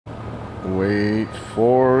Wait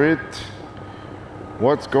for it.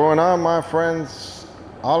 What's going on, my friends?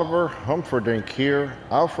 Oliver Humperdinck here,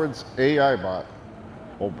 Alfred's AI bot.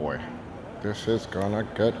 Oh boy, this is gonna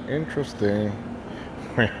get interesting.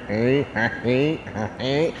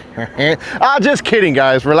 Just kidding,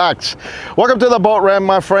 guys. Relax. Welcome to the boat ramp,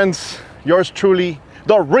 my friends. Yours truly,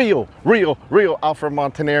 the real Alfred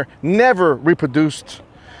Montaner. Never reproduced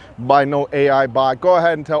by no AI bot. Go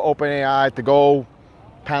ahead and tell OpenAI to go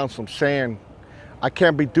pound some sand. I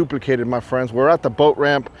can't be duplicated, my friends. We're at the boat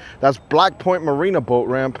ramp. That's Point Marina boat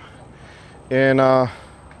ramp. And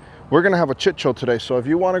we're gonna have a chit show today. So if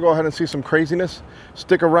you wanna go ahead and see some craziness,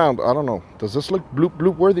 stick around. I don't know, does this look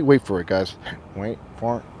bloop worthy? Wait for it, guys. Wait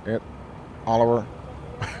for it. Oliver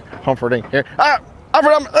Humperdinck here.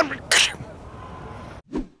 Alfred,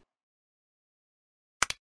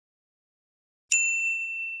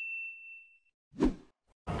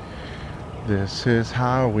 This is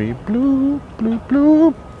how we bloop.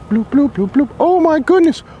 Oh my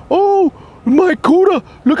goodness. Oh, my CUDA.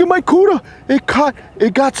 Look at my CUDA.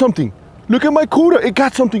 It got something. Look at my CUDA. It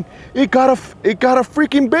got something. It got a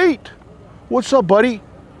freaking bait. What's up, buddy?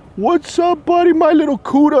 What's up, buddy? My little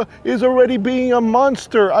CUDA is already being a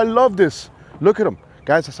monster. I love this. Look at him.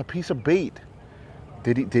 Guys, that's a piece of bait.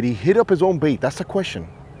 Did he hit up his own bait? That's the question.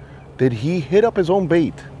 Did he hit up his own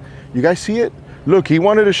bait? You guys see it? Look, he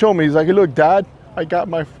wanted to show me. He's like, hey, look, Dad, I got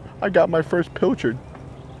my first pilchard.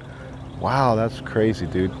 Wow, that's crazy,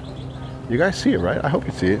 dude. You guys see it, right? I hope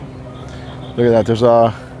you see it. Look at that. There's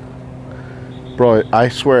bro, I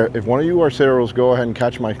swear, if one of you are cereals, go ahead and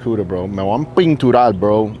catch my CUDA, bro. Me van pinturar,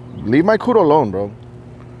 bro. Leave my CUDA alone, bro.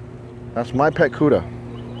 That's my pet CUDA.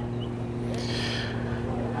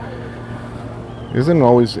 Isn't it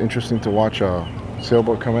always interesting to watch a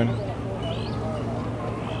sailboat come in?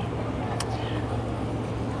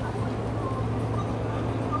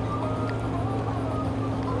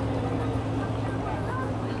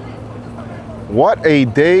 What a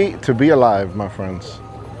day to be alive, my friends.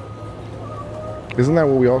 Isn't that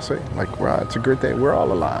what we all say? Like, wow, it's a great day. We're all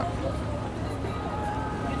alive.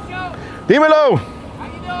 Dímelo. How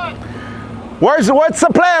you doing? What's the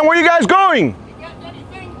plan? Where are you guys going? You getting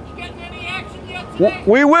anything? You getting any action yet today?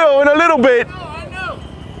 We will in a little bit. I know.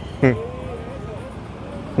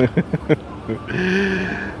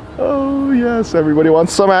 Oh, yes, everybody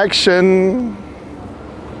wants some action.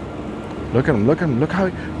 Look at him,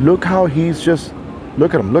 look how he's just,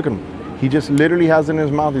 look at him. He just literally has it in his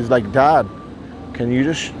mouth. He's like, Dad, can you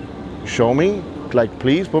just show me? Like,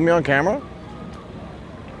 please put me on camera.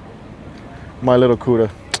 My little CUDA.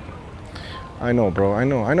 I know, bro, I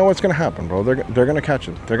know what's gonna happen, bro. They're gonna catch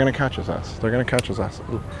it. They're gonna catch his ass. They're gonna catch his ass.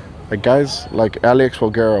 Ooh. Like guys like Alex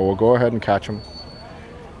Fulgara will go ahead and catch him.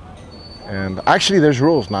 And actually there's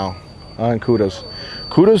rules now on CUDAs.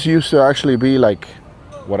 CUDAs used to actually be like,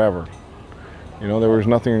 whatever. You know, there was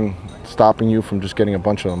nothing stopping you from just getting a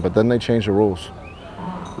bunch of them, but then they changed the rules,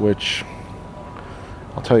 which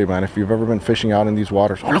I'll tell you, man, if you've ever been fishing out in these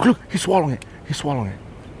waters, oh, look, he's swallowing it. He's swallowing it.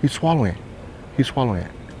 He's swallowing it. He's swallowing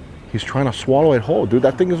it. He's trying to swallow it whole. Dude,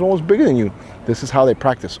 that thing is almost bigger than you. This is how they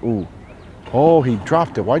practice. Ooh. Oh, he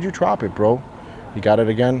dropped it. Why'd you drop it, bro? He got it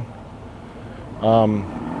again.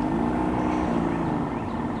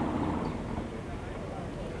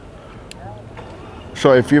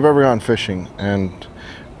 So if you've ever gone fishing and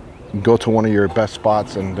go to one of your best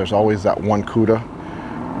spots and there's always that one CUDA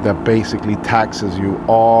that basically taxes you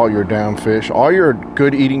all your damn fish, all your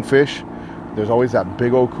good eating fish, there's always that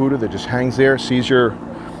big old CUDA that just hangs there, sees your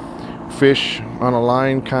fish on a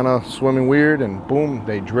line kind of swimming weird, and boom,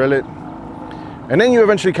 they drill it. And then you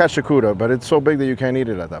eventually catch the CUDA, but it's so big that you can't eat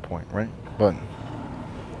it at that point, right? But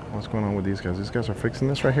what's going on with these guys? These guys are fixing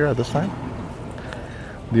this right here at this time.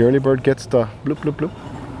 The early bird gets the bloop, bloop, bloop.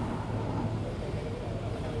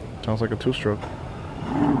 Sounds like a two-stroke.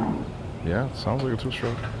 Yeah, it sounds like a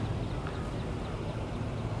two-stroke.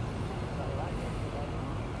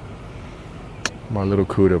 My little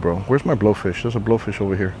CUDA, bro. Where's my blowfish? There's a blowfish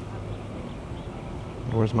over here.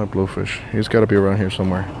 Where's my blowfish? He's got to be around here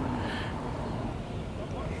somewhere.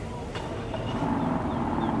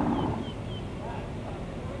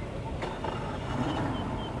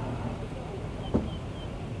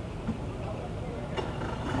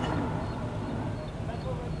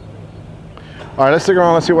 All right, let's stick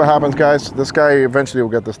around. Let's see what happens, guys. This guy eventually will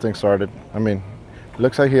get this thing started. I mean, it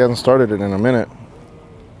looks like he hasn't started it in a minute.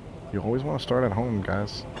 You always want to start at home,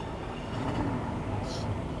 guys.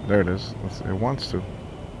 There it is. It wants to.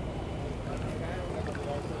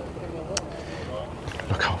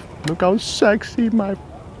 Look how sexy my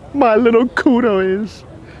little CUDA is.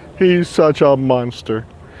 He's such a monster.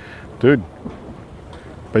 Dude,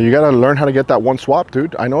 But you gotta learn how to get that one swap,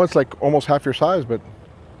 dude. I know it's like almost half your size, but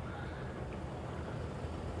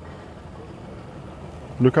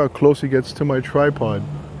look how close he gets to my tripod.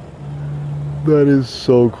 That is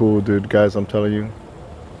so cool, dude. Guys, I'm telling you,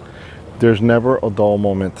 there's never a dull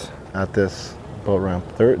moment at this boat ramp.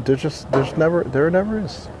 There never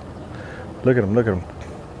is. Look at him, look at him.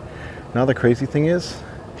 Now the crazy thing is,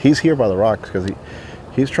 he's here by the rocks because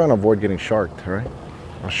he's trying to avoid getting sharked, right?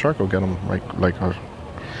 A shark will get him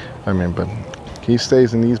but he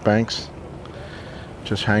stays in these banks,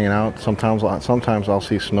 just hanging out. Sometimes I'll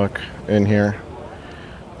see snook in here,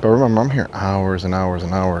 but remember, I'm here hours and hours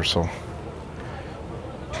and hours, so.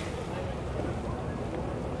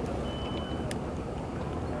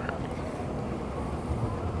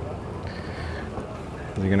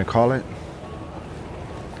 Is he gonna call it?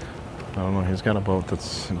 I don't know. He's got a boat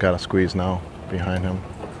that's got a squeeze now behind him.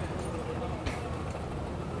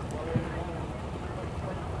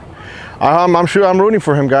 I'm sure I'm rooting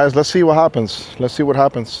for him, guys. Let's see what happens. Let's see what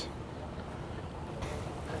happens.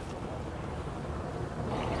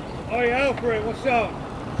 Hey, Alfred, what's up?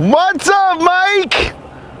 What's up, Mike?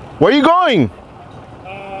 Where you going?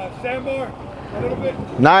 Sandbar, a little bit.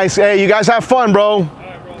 Nice. Hey, you guys have fun, bro. All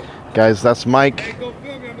right, bro. Guys, that's Mike. Hey, go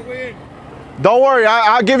film me on the way in. Don't worry,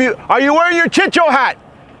 I'll give you. Are you wearing your Chicho hat?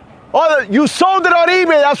 Oh, you sold it on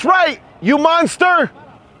eBay. That's right, you monster.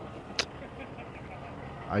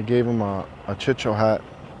 I gave him a Chicho hat,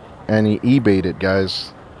 and he eBayed it,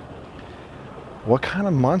 guys. What kind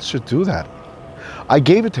of monsters do that? I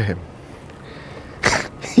gave it to him.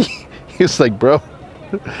 He's like, bro.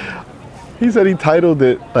 He said he titled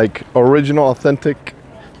it like original, authentic,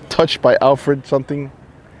 touched by Alfred something.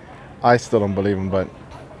 I still don't believe him, but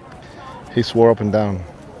he swore up and down.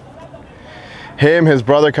 His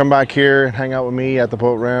brother come back here and hang out with me at the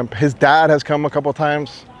boat ramp. His dad has come a couple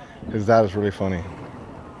times. His dad is really funny.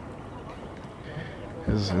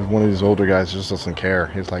 He's one of these older guys, just doesn't care.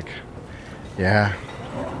 He's like, yeah.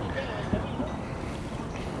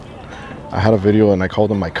 I had a video and I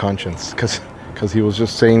called him my conscience because he was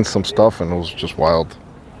just saying some stuff and it was just wild.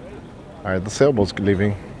 All right, the sailboat's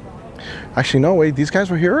leaving. Actually, no, wait, these guys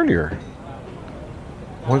were here earlier.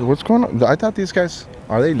 What's going on? I thought these guys,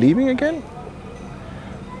 are they leaving again?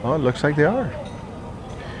 Oh, it looks like they are.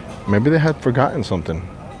 Maybe they had forgotten something.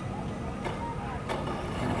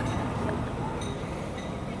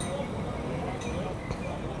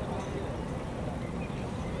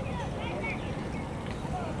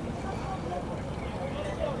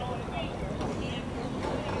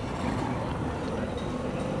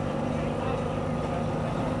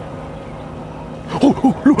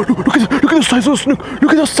 Look at the size of the snook.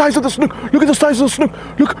 Look at the size of the snook. Look at the size of the snook.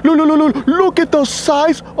 Look at the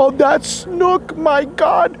size of that snook. My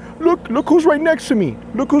God. Look who's right next to me.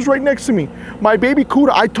 Look who's right next to me. My baby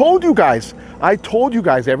Cuda. I told you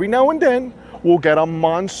guys every now and then we'll get a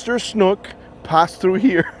monster snook pass through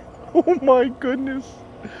here. Oh my goodness.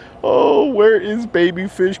 Oh, where is baby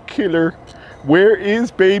fish killer? Where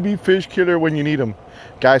is baby fish killer when you need him?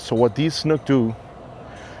 Guys, so what these snook do,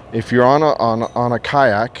 if you're on a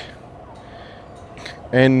kayak,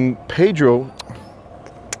 and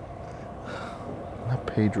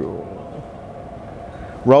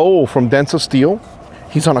Raul from Dense of Steel,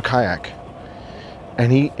 he's on a kayak,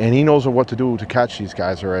 and he knows what to do to catch these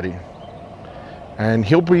guys already. And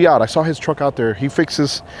he'll be out. I saw his truck out there. He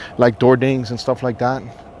fixes like door dings and stuff like that.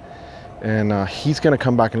 And he's gonna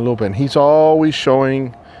come back in a little bit. And he's always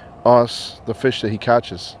showing us the fish that he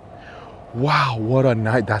catches. Wow, what a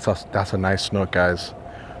night! That's a nice snook, guys.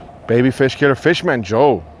 Baby fish killer, Fishman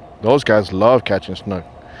Joe. Those guys love catching snook.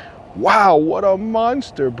 Wow, what a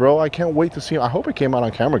monster, bro! I can't wait to see him. I hope it came out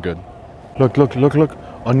on camera good. Look!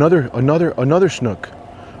 Another snook,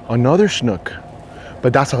 another snook.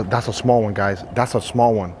 But that's a small one, guys. That's a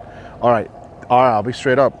small one. All right. I'll be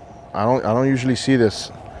straight up. I don't usually see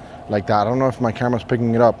this like that. I don't know if my camera's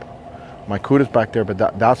picking it up. My Cuda's back there, but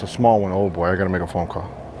that's a small one. Oh boy, I gotta make a phone call.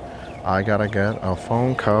 I gotta get a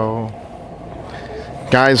phone call.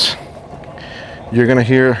 Guys, you're gonna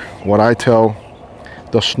hear what I tell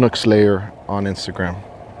the Snook Slayer on Instagram.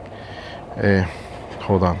 Hey,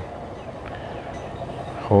 hold on.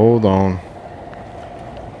 Oh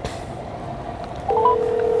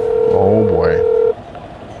boy.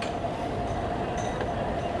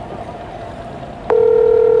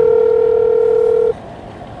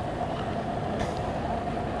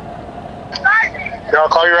 I'll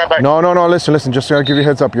call you right back. No, listen, just gotta give you a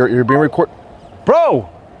heads up. You're being recorded. Bro!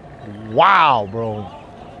 Wow, bro.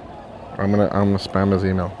 I'm gonna spam his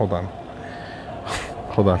email. Hold on.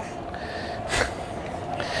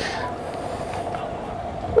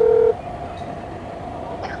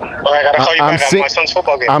 Well, I gotta call you back. I have my son's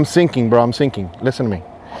football game. I'm sinking, bro. I'm sinking. Listen to me.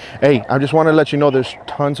 Hey, I just want to let you know there's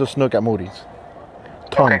tons of snook at Moody's.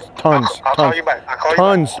 Tons, okay. tons, I'll tons. call you back. I'll call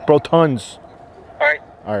tons, you back. bro, tons. All right.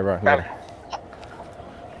 All right, bro. Later.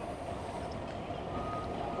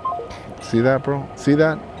 See that, bro? See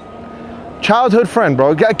that? Childhood friend,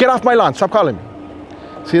 bro. Get off my lawn. Stop calling me.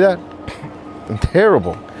 See that?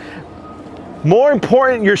 Terrible. More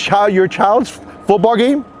important, your child's football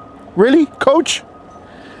game? Really, coach?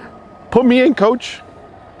 Put me in, coach.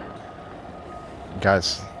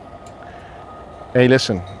 Guys, hey,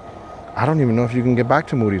 listen. I don't even know if you can get back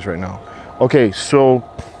to Moody's right now. Okay, so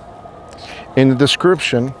in the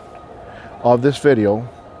description of this video,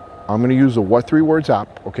 I'm going to use the What 3 Words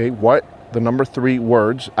app. Okay, What the number 3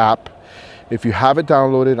 Words app. If you have it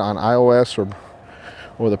downloaded on iOS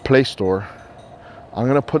or the Play Store, I'm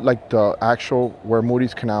going to put like the actual where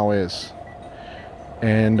Moody's Canal is.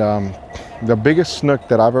 And the biggest snook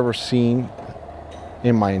that I've ever seen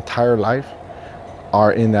in my entire life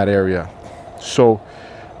are in that area. So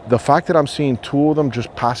the fact that I'm seeing 2 of them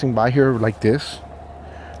just passing by here like this,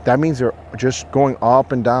 that means they're just going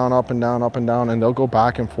up and down, up and down, up and down, and they'll go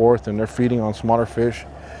back and forth, and they're feeding on smaller fish.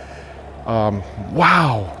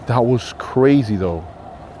 Wow, that was crazy though.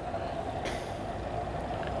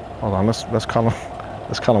 Hold on, let's call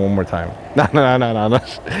him one more time. No.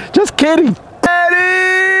 Just kidding.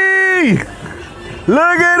 Eddie!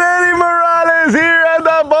 Look at Eddie Morales here at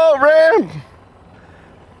the boat ramp.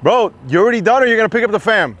 Bro, you already done or you're gonna pick up the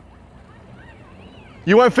fam?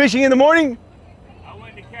 You went fishing in the morning? I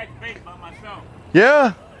went to catch bait by myself.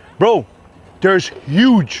 Yeah? Bro, there's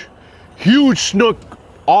huge snook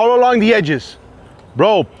all along the edges.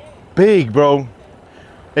 Bro, big, bro.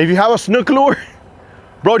 If you have a snook lure,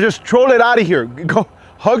 bro, just troll it out of here. Go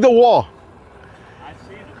hug the wall. I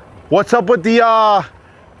seen it. What's up with the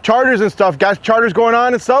charters and stuff? Got charters going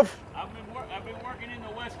on and stuff? I've been working in the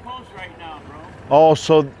West Coast right now, bro. Oh,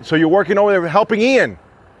 so you're working over there helping Ian?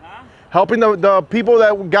 Huh? Helping the people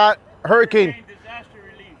that got hurricane. Disaster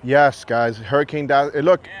relief. Yes, guys, hurricane down.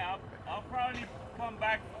 Look. Yeah, I'll probably come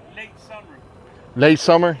back late summer. Late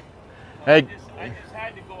summer? Hey. I just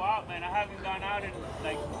had to go out, man. I haven't gone out in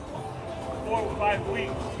like 4 or 5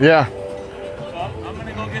 weeks. Yeah. So I'm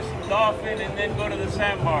gonna go get some dolphin and then go to the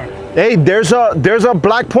sandbar. Hey, there's a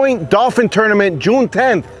Black Point dolphin tournament June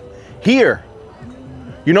 10th here.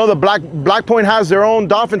 You know the Black Point has their own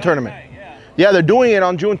dolphin tournament. Right, yeah. Yeah, they're doing it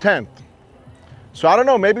on June 10th. So I don't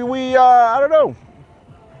know, maybe we I don't know.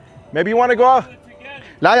 Maybe you want to go out.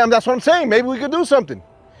 That's what I'm saying. Maybe we could do something.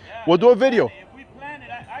 Yeah, we'll do a video. If we plan it,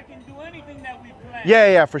 I can do anything that we plan.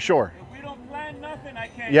 Yeah, for sure. If we don't plan nothing, I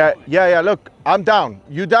can't Yeah, do it. yeah. Look, I'm down.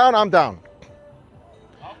 You down? I'm down.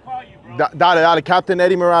 I'll call you, bro. Dale, Captain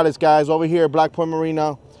Eddie Morales, guys, over here at Black Point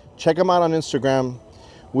Marina. Check him out on Instagram.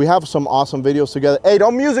 We have some awesome videos together. Hey,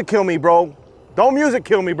 don't music kill me, bro. Don't music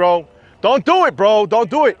kill me, bro. Don't do it, bro. Don't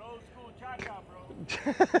do it. Old school cha-cha,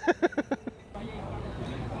 bro.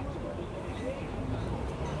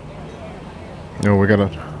 Yo, we got a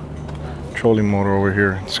trolling motor over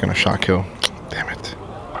here. It's gonna shock kill. Damn it.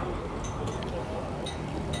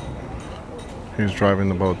 He's driving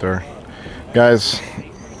the boat there. Guys,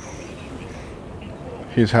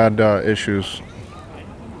 he's had issues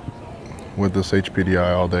with this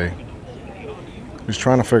HPDI all day. He's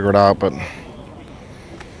trying to figure it out, but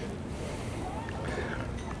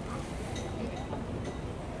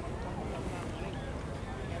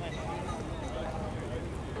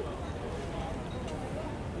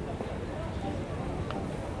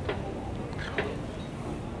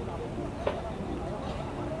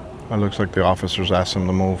it looks like the officers asked him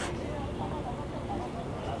to move.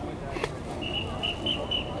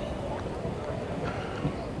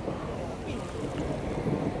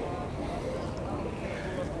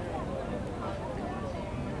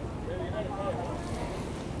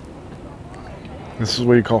 This is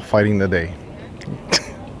what you call fighting the day.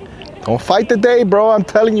 Don't fight the day, bro. I'm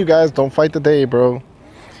telling you guys, don't fight the day, bro.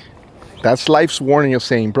 That's life's warning of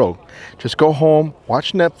saying, bro, just go home,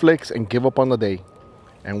 watch Netflix, and give up on the day.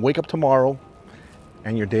 And wake up tomorrow,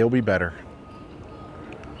 and your day will be better.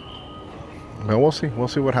 But we'll see. We'll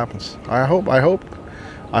see what happens. I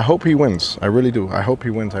hope he wins. I really do. I hope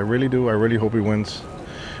he wins. I really do. I really hope he wins.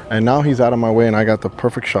 And now he's out of my way, and I got the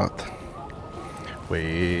perfect shot.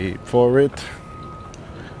 Wait for it.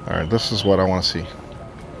 All right, this is what I want to see.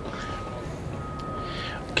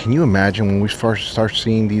 Can you imagine when we first start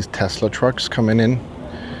seeing these Tesla trucks coming in?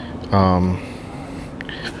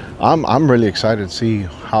 I'm really excited to see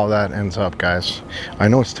how that ends up, guys. I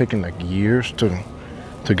know it's taken like years to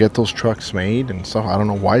get those trucks made and stuff. I don't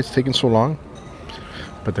know why it's taking so long,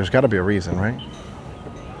 but there's got to be a reason, right?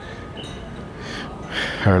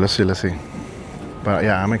 All right, let's see. But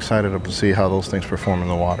yeah, I'm excited to see how those things perform in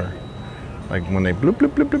the water. Like when they bloop, bloop,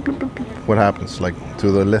 bloop, bloop, bloop, bloop, bloop, what happens? Like,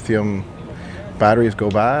 do the lithium batteries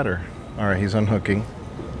go bad or? All right, he's unhooking.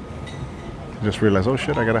 Just realized, oh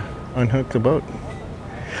shit, I gotta unhook the boat.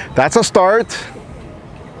 That's a start.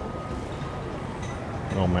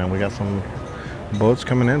 Oh man, we got some boats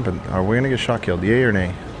coming in, but are we gonna get shot killed? Yay or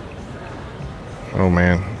nay? Oh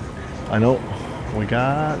man, I know we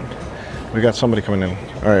got somebody coming in.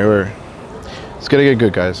 All right, it's gonna get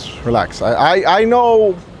good, guys. Relax. I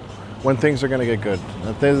know when things are gonna get good.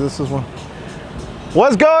 This is one.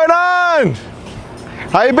 What's going on?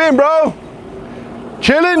 How you been, bro?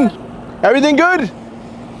 Chilling? Everything good?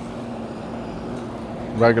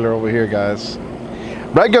 Regular over here, guys.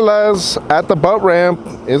 Regulars at the boat ramp.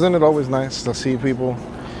 Isn't it always nice to see people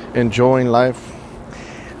enjoying life?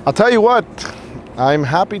 I'll tell you what, I'm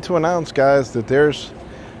happy to announce, guys, that there's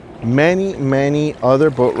many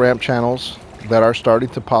other boat ramp channels that are starting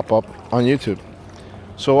to pop up on YouTube.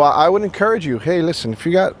 So I would encourage you, hey, listen, if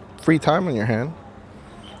you got free time on your hand,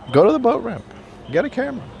 go to the boat ramp, get a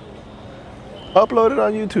camera, upload it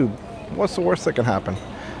on YouTube. What's the worst that can happen?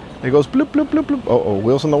 It goes bloop, bloop, bloop, bloop. Uh-oh,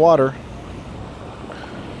 wheels in the water.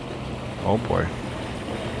 Oh boy.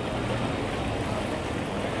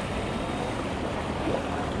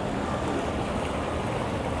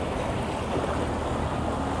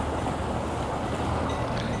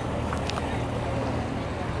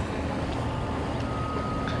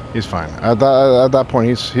 He's fine. At that point,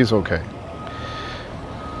 he's okay.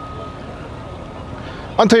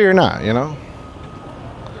 Until you're not, you know?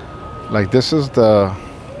 Like, this is the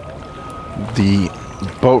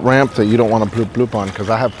boat ramp that you don't want to bloop bloop on, because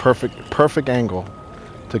I have perfect angle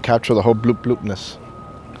to capture the whole bloop bloopness.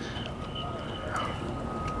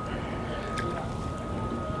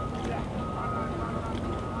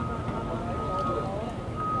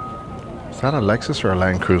 Is that a Lexus or a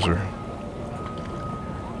Land Cruiser?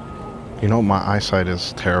 You know, my eyesight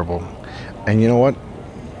is terrible. And you know what?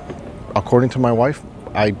 According to my wife,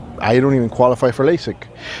 I don't even qualify for LASIK,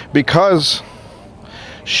 because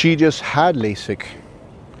she just had LASIK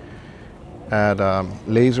at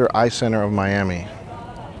Laser Eye Center of Miami.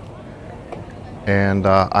 And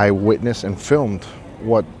I witnessed and filmed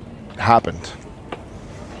what happened.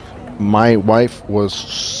 My wife was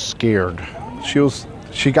scared.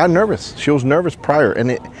 She got nervous. She was nervous prior,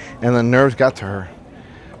 and the nerves got to her.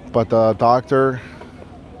 But the doctor,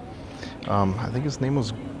 I think his name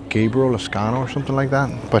was Gabriel Lascano or something like that.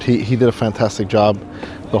 But he did a fantastic job.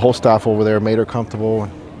 The whole staff over there made her comfortable.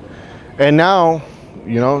 And now,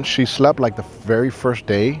 you know, she slept like the very first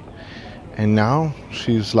day. And now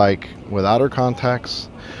she's like without her contacts,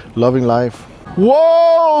 loving life.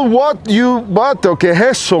 Whoa, what que es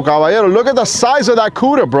eso, caballero? Look at the size of that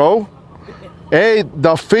cuda, bro. Hey,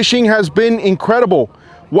 the fishing has been incredible.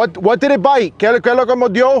 What did it bite? ¿Qué es lo que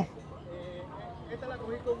mordió? Esta la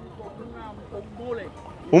cogí con un mullet.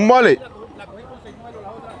 Un mullet. La cogí con señuelo,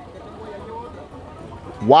 la otra que tengo ahí, llevo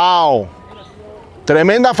otra. Wow.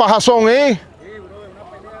 Tremenda fajazón, eh?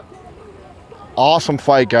 Awesome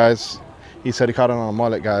fight, guys. He said he caught it on a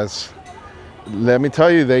mullet, guys. Let me tell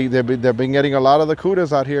you, they've been getting a lot of the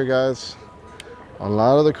cudas out here, guys. A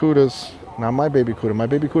lot of the cudas. Not my baby cuda. My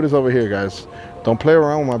baby cuda's over here, guys. Don't play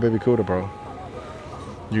around with my baby cuda, bro.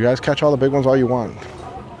 You guys catch all the big ones all you want.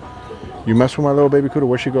 You mess with my little baby cuda,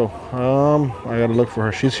 where'd she go? I gotta look for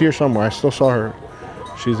her. She's here somewhere. I still saw her.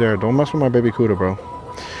 She's there. Don't mess with my baby cuda, bro.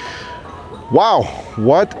 Wow,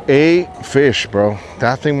 what a fish, bro.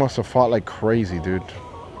 That thing must have fought like crazy, dude.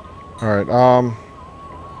 All right,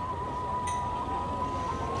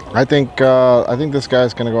 I think this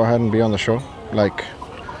guy's gonna go ahead and be on the show, like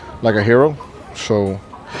a hero. So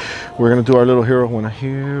we're gonna do our little hero. When a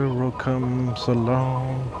hero comes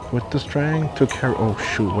along with the strength to carry. Oh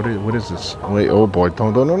shoot, what is this? Wait, oh boy,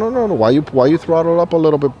 no. Why you throttle up a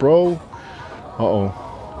little bit, bro? Uh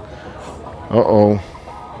oh.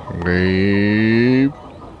 Wait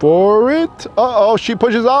for it. Uh oh, she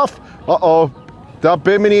pushes off. Uh oh, the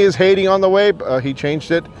Bimini is hating on the way. He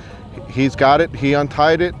changed it. He's got it. He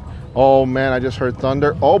untied it. Oh man, I just heard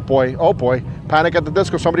thunder. Oh boy. Panic at the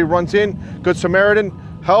disco. Somebody runs in. Good Samaritan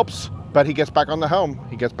helps, but he gets back on the helm.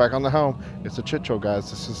 It's a Chit show,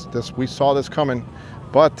 guys. We saw this coming,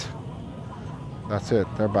 but that's it.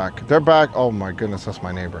 They're back. Oh my goodness, that's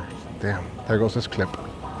my neighbor. Damn, there goes this clip.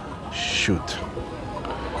 Shoot.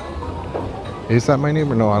 Is that my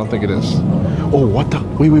neighbor? No, I don't think it is. Oh, what the?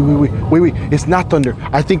 Wait. It's not thunder.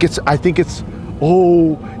 I think it's,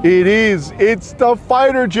 oh, it is. It's the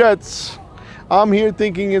fighter jets. I'm here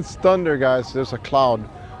thinking it's thunder, guys. There's a cloud.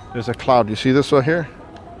 You see this right here?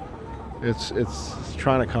 It's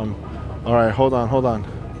trying to come. All right, hold on.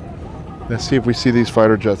 Let's see if we see these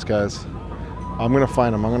fighter jets, guys. I'm gonna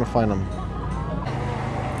find them.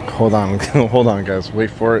 Hold on, hold on, guys.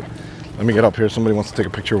 Wait for it. Let me get up here. Somebody wants to take a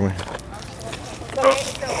picture with me.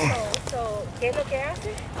 ¿Qué es lo que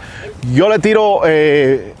hace? Yo le tiro,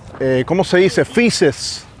 ¿cómo se dice?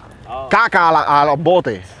 Feces. Caca a los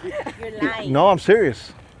botes. You're lying. No, I'm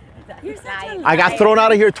serious. You're lying. I got thrown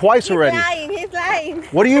out of here twice already. He's lying.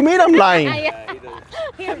 What do you mean I'm lying? Here,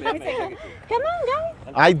 let me take it. Come on, guys.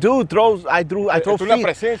 I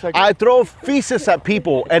throw feces at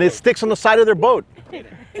people and it sticks on the side of their boat. You're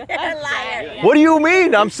a liar. What do you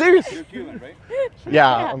mean? I'm serious. You're Cuban, right?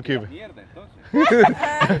 Yeah, I'm Cuban. Mierda,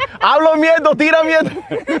 entonces. Hablo miedo, tira miedo.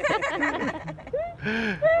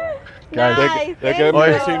 Guys,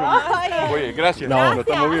 Oye, gracias. No, Lo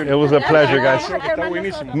estamos viendo. it was a pleasure, guys. Está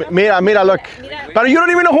buenísimo. Mira, look. But you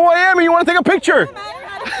don't even know who I am and you want to take a picture.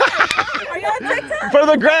 Are you on TikTok? For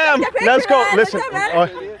the gram. Let's go. It Listen. doesn't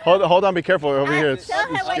matter. Hold on, be careful over here. It's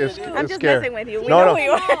I'm just scary. messing with you. We No, know who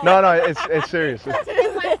you are. no, it's serious.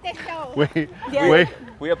 Wait.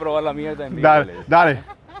 Voy a probar la mierda en vivo. Dale.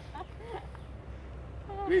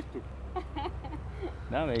 Listo.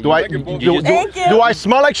 Dame, Do I do I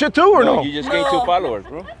smell like shit too or no? You just gained 2 followers,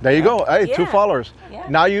 bro. There you go. Hey, 2 Yeah. followers. Yeah.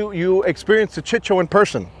 Now you experience the Chit Show in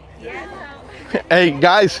person. Hey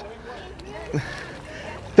guys.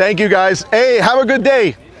 Thank you guys. Hey, have a good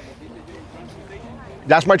day.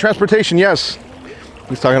 That's my transportation, yes.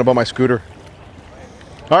 He's talking about my scooter.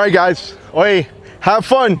 All right, guys. Hey, have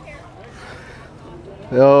fun.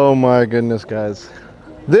 Oh my goodness, guys.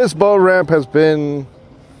 This boat ramp has been,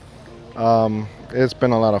 it's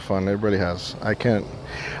been a lot of fun. It really has. I can't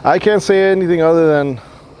say anything other than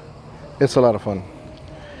it's a lot of fun.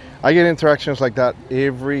 I get interactions like that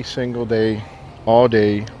every single day, all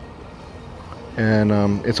day. And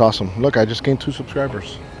it's awesome. Look, I just gained 2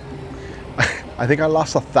 subscribers. I think I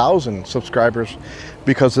lost 1,000 subscribers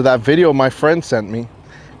because of that video my friend sent me.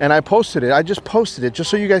 And I posted it. I just posted it just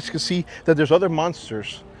so you guys can see that there's other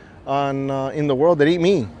monsters on in the world that eat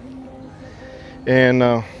me. And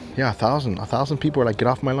yeah, 1,000 people are like, get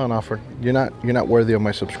off my lawn, Alfred. You're not worthy of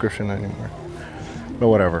my subscription anymore. But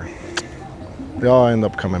whatever. They all end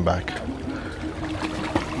up coming back.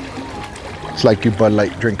 It's like you Bud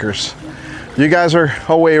Light drinkers. You guys are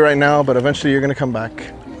away right now, but eventually you're gonna come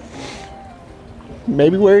back.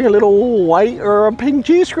 Maybe wearing a little white or a pink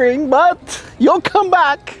G-string, but you'll come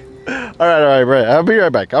back. All right. I'll be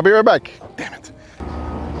right back. Damn it.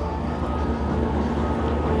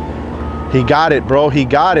 He got it, bro. He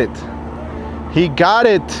got it,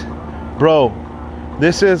 bro.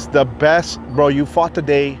 This is the best, bro. You fought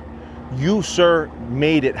today. You, sir,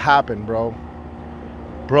 made it happen, bro.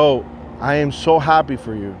 Bro, I am so happy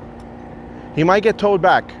for you. He might get towed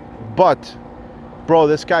back, but, bro,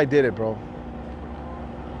 this guy did it, bro.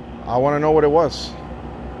 I want to know what it was.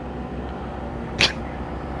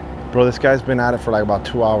 Bro, this guy's been at it for like about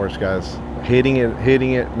 2 hours, guys. Hitting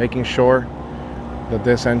it, making sure that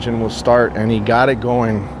this engine will start, and he got it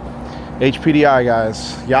going. HPDI,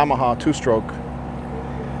 guys. Yamaha 2-stroke.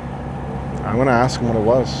 I'm going to ask him what it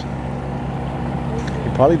was. He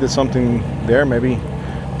probably did something there, maybe.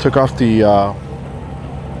 Took off the...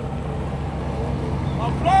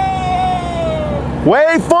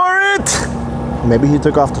 Wait for it! Maybe he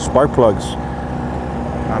took off the spark plugs.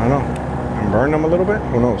 I don't know. And burned them a little bit?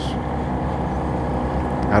 Who knows?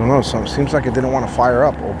 I don't know. Seems like it didn't want to fire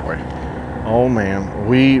up. Oh boy. Oh man.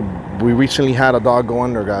 We recently had a dog go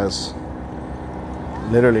under, guys.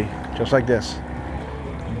 Literally. Just like this.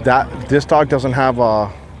 This dog doesn't have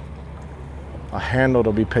a handle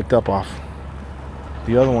to be picked up off.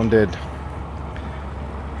 The other one did.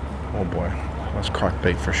 Oh boy. That's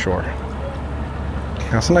crankbait for sure.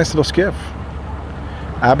 That's a nice little skiff.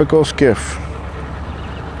 Abaco skiff.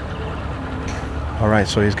 All right,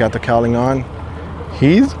 so he's got the cowling on.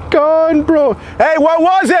 He's gone, bro. Hey, what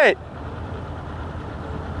was it?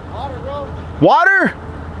 Water, bro. Water?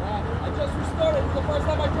 Yeah, I just restarted. It's the first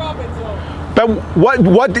time I drop it, so. But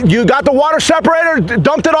what, you got the water separator,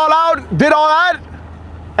 dumped it all out, did all that?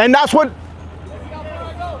 And that's what, Let's see how far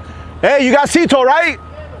I go. hey, you got Cito, right?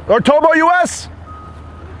 Or Turbo US?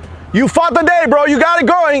 You fought the day, bro. You got it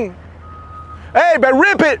going. Hey, but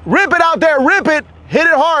rip it out there. Rip it. Hit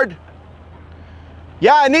it hard.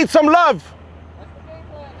 Yeah, I need some love. That's the game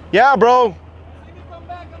plan. Yeah, bro. See me come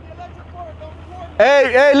back on the electric cord. Don't record me.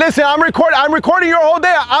 Hey, listen, I'm recording your whole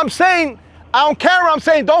day. I'm saying, on camera, I'm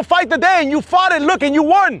saying, don't fight the day. And you fought it. Look, and you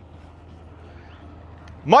won.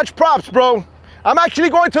 Much props, bro. I'm actually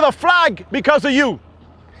going to the flag because of you.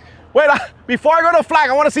 Wait, before I go to the flag,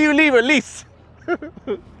 I want to see you leave at least.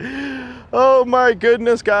 Oh my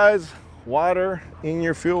goodness, guys. Water in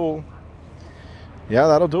your fuel. Yeah,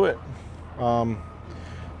 that'll do it.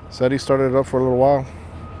 Said he started it up for a little while.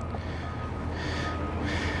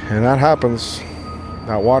 And that happens.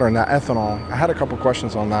 That water and that ethanol. I had a couple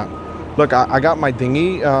questions on that. Look, I got my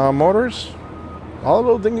dinghy motors. All the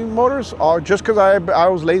little dinghy motors. Just because I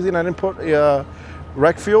was lazy and I didn't put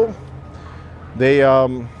wreck fuel. They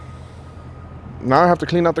now I have to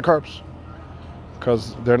clean out the carbs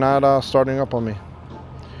because they're not starting up on me.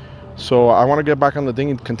 So I want to get back on the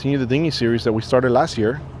dinghy, continue the dinghy series that we started last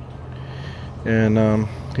year. And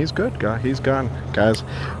he's good, guy. He's gone, guys.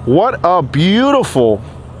 What a beautiful,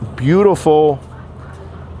 beautiful.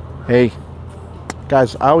 Hey,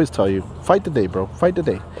 guys, I always tell you, fight the day, bro. Fight the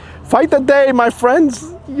day. Fight the day, my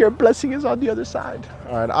friends. Your blessing is on the other side.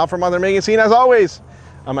 All right, Alfred, Montaner, making scene as always.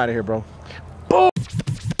 I'm out of here, bro.